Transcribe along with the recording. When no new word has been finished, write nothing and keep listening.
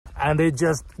and it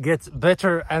just gets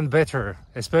better and better,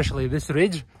 especially this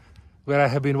ridge where I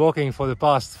have been walking for the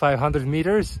past 500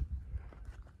 meters.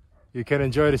 You can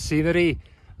enjoy the scenery.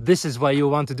 This is why you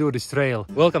want to do this trail.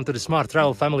 Welcome to the Smart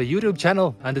Travel Family YouTube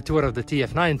channel and the tour of the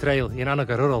TF-9 trail in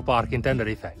Anaga Rural Park in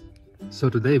Tenerife. So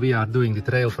today we are doing the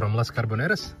trail from Las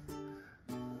Carboneras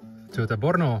to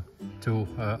Taborno to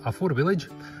Afur village,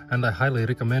 and I highly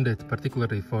recommend it,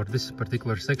 particularly for this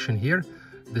particular section here,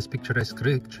 this picturesque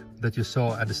ridge that you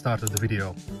saw at the start of the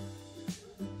video.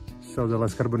 So the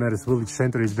Las Carboneras village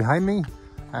center is behind me,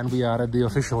 and we are at the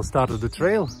official start of the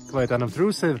trail, quite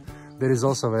unobtrusive. There is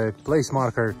also a place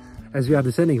marker. As we are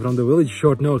descending from the village,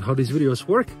 short note how these videos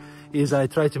work is I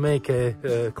try to make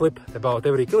a clip about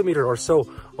every kilometer or so,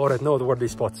 or at noteworthy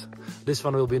spots. This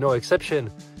one will be no exception.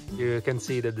 You can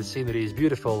see that the scenery is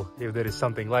beautiful. If there is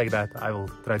something like that, I will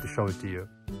try to show it to you.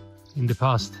 In the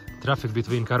past, traffic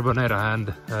between Carbonera and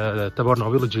Taborno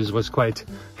villages was quite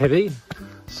heavy,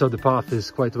 so the path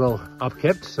is quite well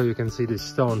upkept. So you can see these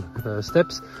stone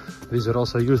steps. These were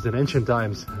also used in ancient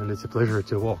times, and it's a pleasure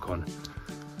to walk on.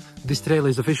 This trail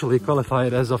is officially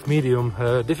qualified as of medium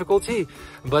difficulty,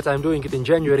 but I'm doing it in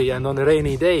January and on a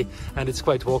rainy day, and it's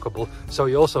quite walkable, so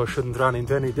you also shouldn't run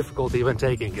into any difficulty when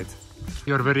taking it.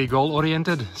 You're very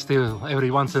goal-oriented, still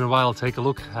every once in a while take a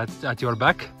look at your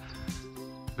back.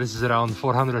 This is around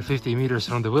 450 meters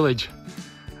from the village,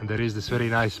 and there is this very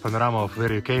nice panorama of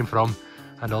where you came from,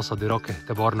 and also the Roque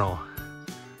the Taborno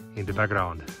in the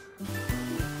background.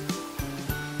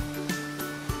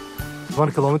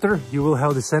 1 kilometer you will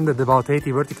have descended about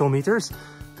 80 vertical meters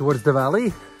towards the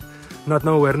valley, not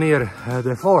nowhere near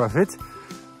the floor of it,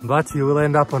 but you will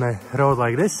end up on a road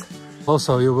like this.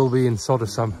 Also you will be in sort of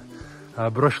some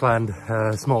brushland,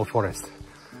 small forest.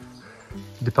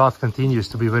 The path continues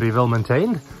to be very well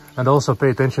maintained, and also pay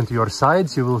attention to your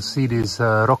sides. You will see these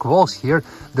rock walls here.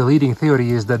 The leading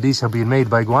theory is that these have been made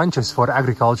by Guanches for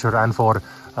agriculture and for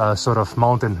sort of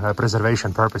mountain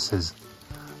preservation purposes.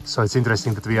 So it's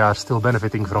interesting that we are still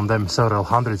benefiting from them several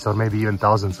hundreds or maybe even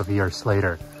thousands of years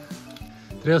later.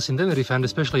 Trails in Tenerife and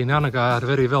especially in Anaga are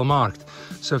very well marked.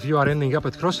 So if you are ending up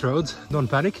at crossroads, don't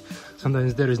panic.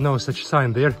 Sometimes there is no such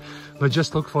sign there, but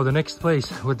just look for the next place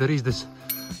where there is this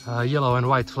yellow and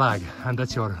white flag, and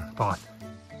that's your path.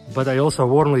 But I also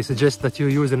warmly suggest that you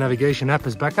use the navigation app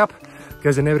as backup,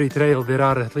 because in every trail there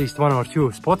are at least 1 or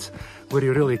 2 spots where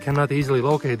you really cannot easily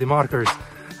locate the markers,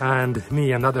 and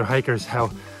me and other hikers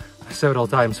have several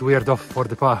times veered off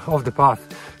the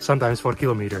path, sometimes for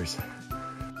kilometers.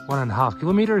 1.5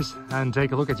 kilometers, and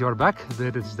take a look at your back.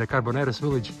 There is the Carboneras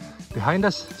village behind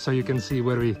us, so you can see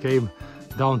where we came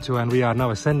down to, and we are now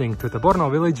ascending to Taborno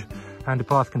village, and the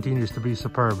path continues to be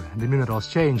superb. The minerals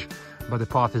change, but the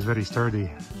path is very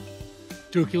sturdy.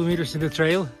 2 kilometers in the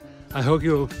trail. I hope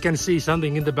you can see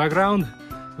something in the background.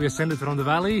 We ascended from the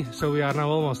valley, so we are now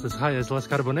almost as high as Las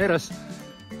Carboneras.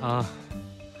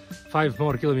 5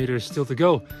 more kilometers still to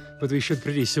go, but we should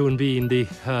pretty soon be in the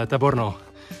Taborno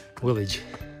village.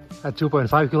 At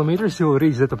 2.5 kilometers you will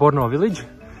reach the Taborno village.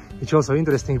 It's also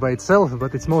interesting by itself,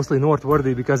 but it's mostly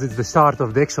noteworthy because it's the start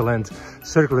of the excellent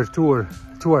circular tour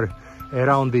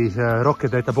around the Roque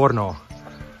the Taborno.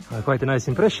 Quite a nice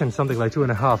impression, something like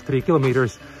 2.5–3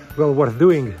 kilometers, well worth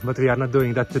doing, but we are not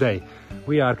doing that today.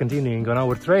 We are continuing on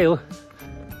our trail.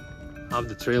 Up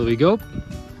the trail we go.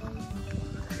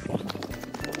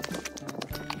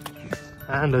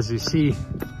 And as you see,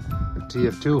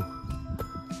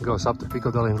 TF-2 goes up to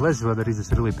Pico del Inglés, where there is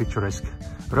this really picturesque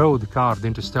road carved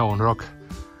into stone rock.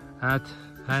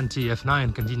 And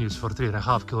TF-9 continues for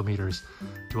 3.5 kilometers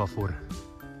to Afur.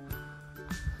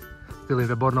 Still in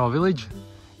the Taborno village.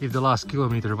 If the last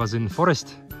kilometer was in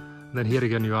forest, then here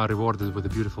again you are rewarded with a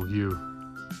beautiful view.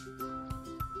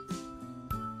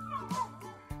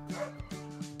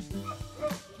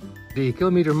 The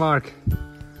kilometer mark,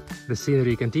 the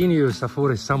scenery continues.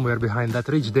 Afur is somewhere behind that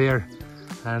ridge there,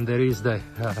 and there is the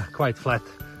quite flat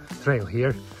trail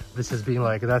here. This has been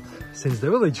like that since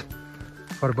the village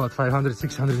for about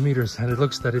 500–600 meters, and it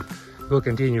looks that it will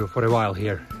continue for a while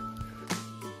here.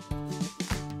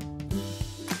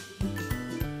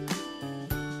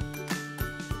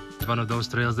 One of those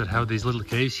trails that have these little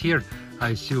caves here. I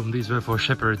assume these were for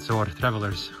shepherds or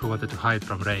travelers who wanted to hide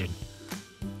from rain.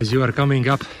 As you are coming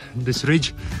up this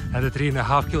ridge at the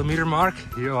 3.5 kilometer mark,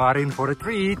 you are in for a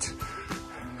treat.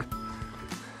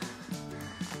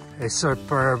 A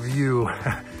superb view.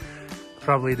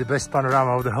 Probably the best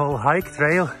panorama of the whole hike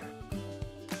trail.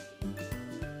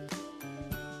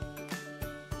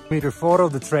 Meter 4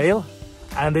 of the trail,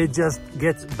 and it just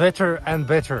gets better and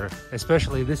better,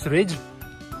 especially this ridge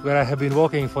where I have been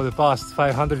walking for the past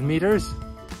 500 meters.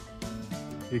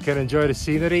 You can enjoy the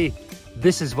scenery.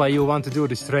 This is why you want to do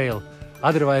this trail.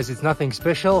 Otherwise it's nothing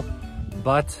special,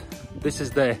 but this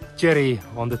is the cherry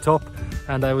on the top,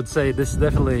 and I would say this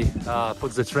definitely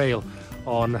puts the trail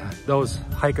on those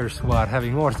hikers who are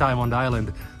having more time on the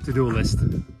island to-do list.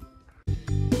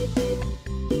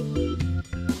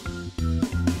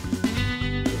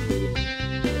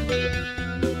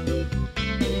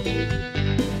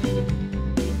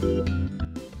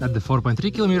 At the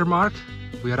 4.3 kilometer mark,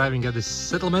 we're arriving at this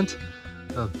settlement.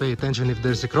 Pay attention if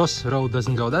there's a cross road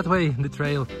doesn't go that way in the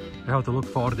trail. You have to look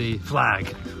for the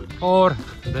flag or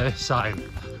the sign.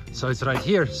 So it's right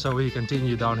here, so we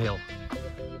continue downhill.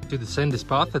 To descend this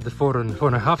path at the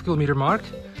 4.5 kilometer mark,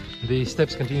 the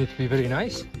steps continue to be very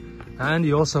nice, and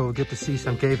you also get to see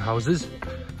some cave houses.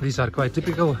 These are quite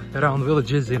typical around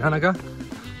villages in Anaga.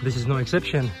 This is no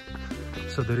exception.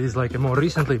 So there is like a more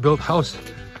recently built house,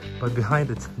 but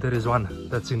behind it there is one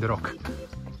that's in the rock.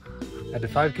 At the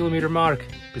 5 kilometer mark,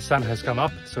 the sun has come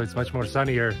up, so it's much more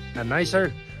sunnier and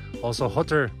nicer, also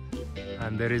hotter,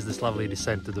 and there is this lovely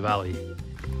descent to the valley.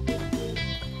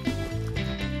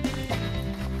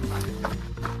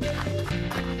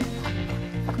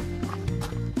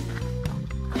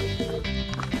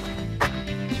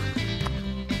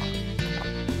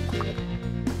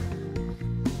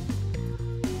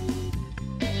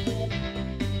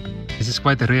 This is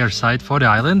quite a rare sight for the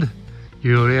island.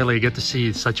 You rarely get to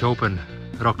see such open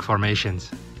rock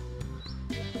formations.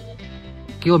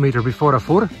 Kilometer before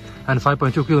Afur and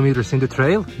 5.2 kilometers in the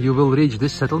trail, you will reach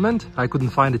this settlement. I couldn't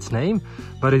find its name,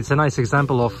 but it's a nice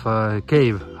example of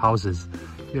cave houses.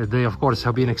 Yeah, they of course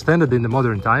have been extended in the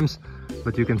modern times,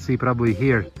 but you can see probably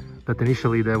here that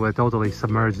initially they were totally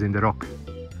submerged in the rock.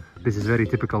 This is very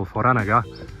typical for Anaga,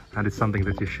 and it's something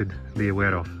that you should be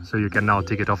aware of. So you can now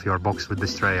tick it off your box with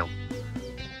this trail.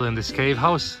 In this cave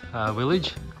house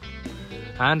village,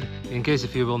 and in case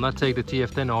if you will not take the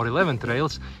TF-10 or 11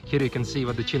 trails, here you can see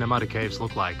what the Chinamare caves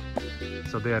look like.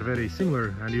 So they are very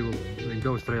similar, and you will in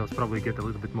those trails probably get a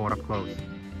little bit more up close.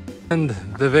 And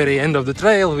the very end of the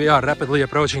trail, we are rapidly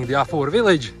approaching the Afur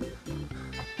village.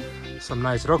 Some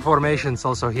nice rock formations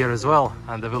also here as well,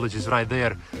 and the village is right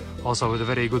there, also with a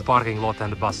very good parking lot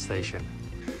and a bus station.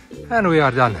 And we are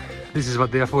done. This is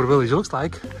what the Afur village looks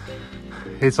like.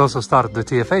 It's also started the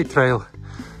TF-8 trail.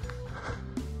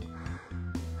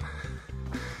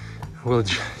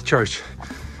 Village church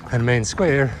and main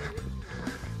square.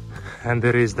 And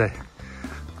there is the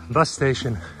bus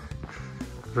station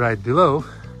right below.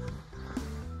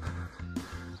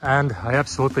 And I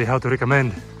absolutely have to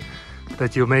recommend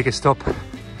that you make a stop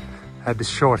at this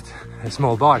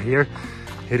small bar here.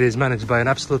 It is managed by an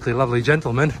absolutely lovely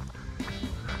gentleman.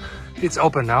 It's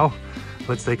open now.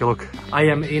 Let's take a look. I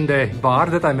am in the bar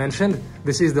that I mentioned.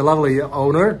 This is the lovely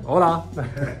owner. Hola!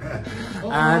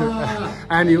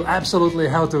 and you absolutely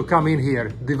have to come in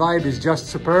here. The vibe is just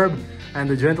superb, and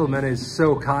the gentleman is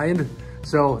so kind.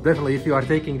 So definitely, if you are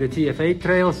taking the TF-8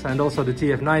 trails and also the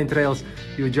TF-9 trails,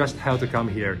 you just have to come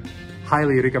here.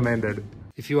 Highly recommended.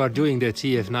 If you are doing the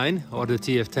TF-9 or the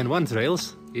TF-10-1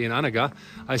 trails in Anaga,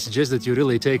 I suggest that you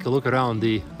really take a look around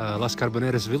the Las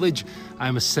Carboneras village.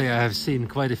 I must say I have seen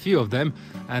quite a few of them,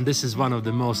 and this is one of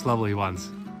the most lovely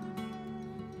ones.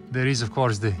 There is of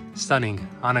course the stunning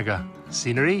Anaga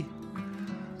scenery,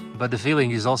 but the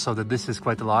feeling is also that this is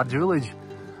quite a large village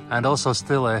and also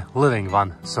still a living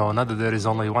one. So not that there is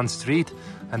only one street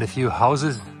and a few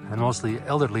houses and mostly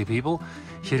elderly people.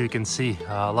 Here you can see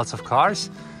lots of cars,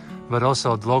 but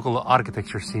also the local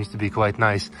architecture seems to be quite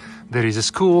nice. There is a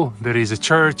school, there is a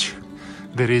church,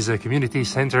 there is a community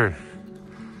center.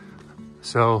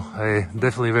 So a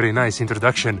definitely very nice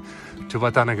introduction to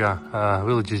what Anaga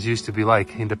villages used to be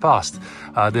like in the past.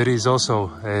 There is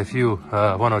also a few,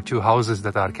 one or two houses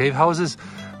that are cave houses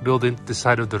built into the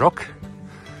side of the rock.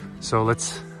 So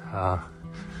let's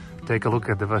take a look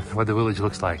at what the village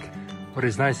looks like. What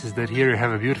is nice is that here you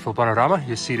have a beautiful panorama.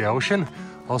 You see the ocean,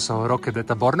 also Roque the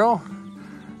Taborno,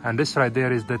 and this right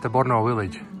there is the Taborno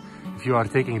village. If you are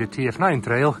taking the TF-9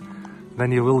 trail,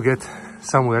 then you will get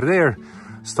somewhere there,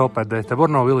 stop at the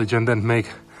Taborno village, and then make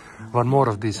one more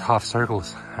of these half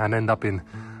circles and end up in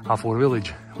Afur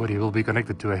village, where you will be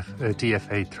connected to a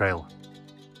TF-8 trail.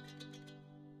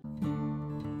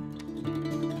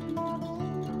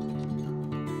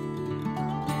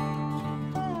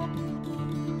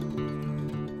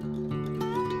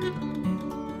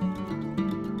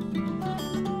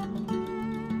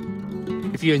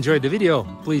 If you enjoyed the video,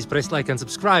 please press like and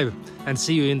subscribe, and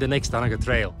see you in the next Anaga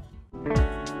trail.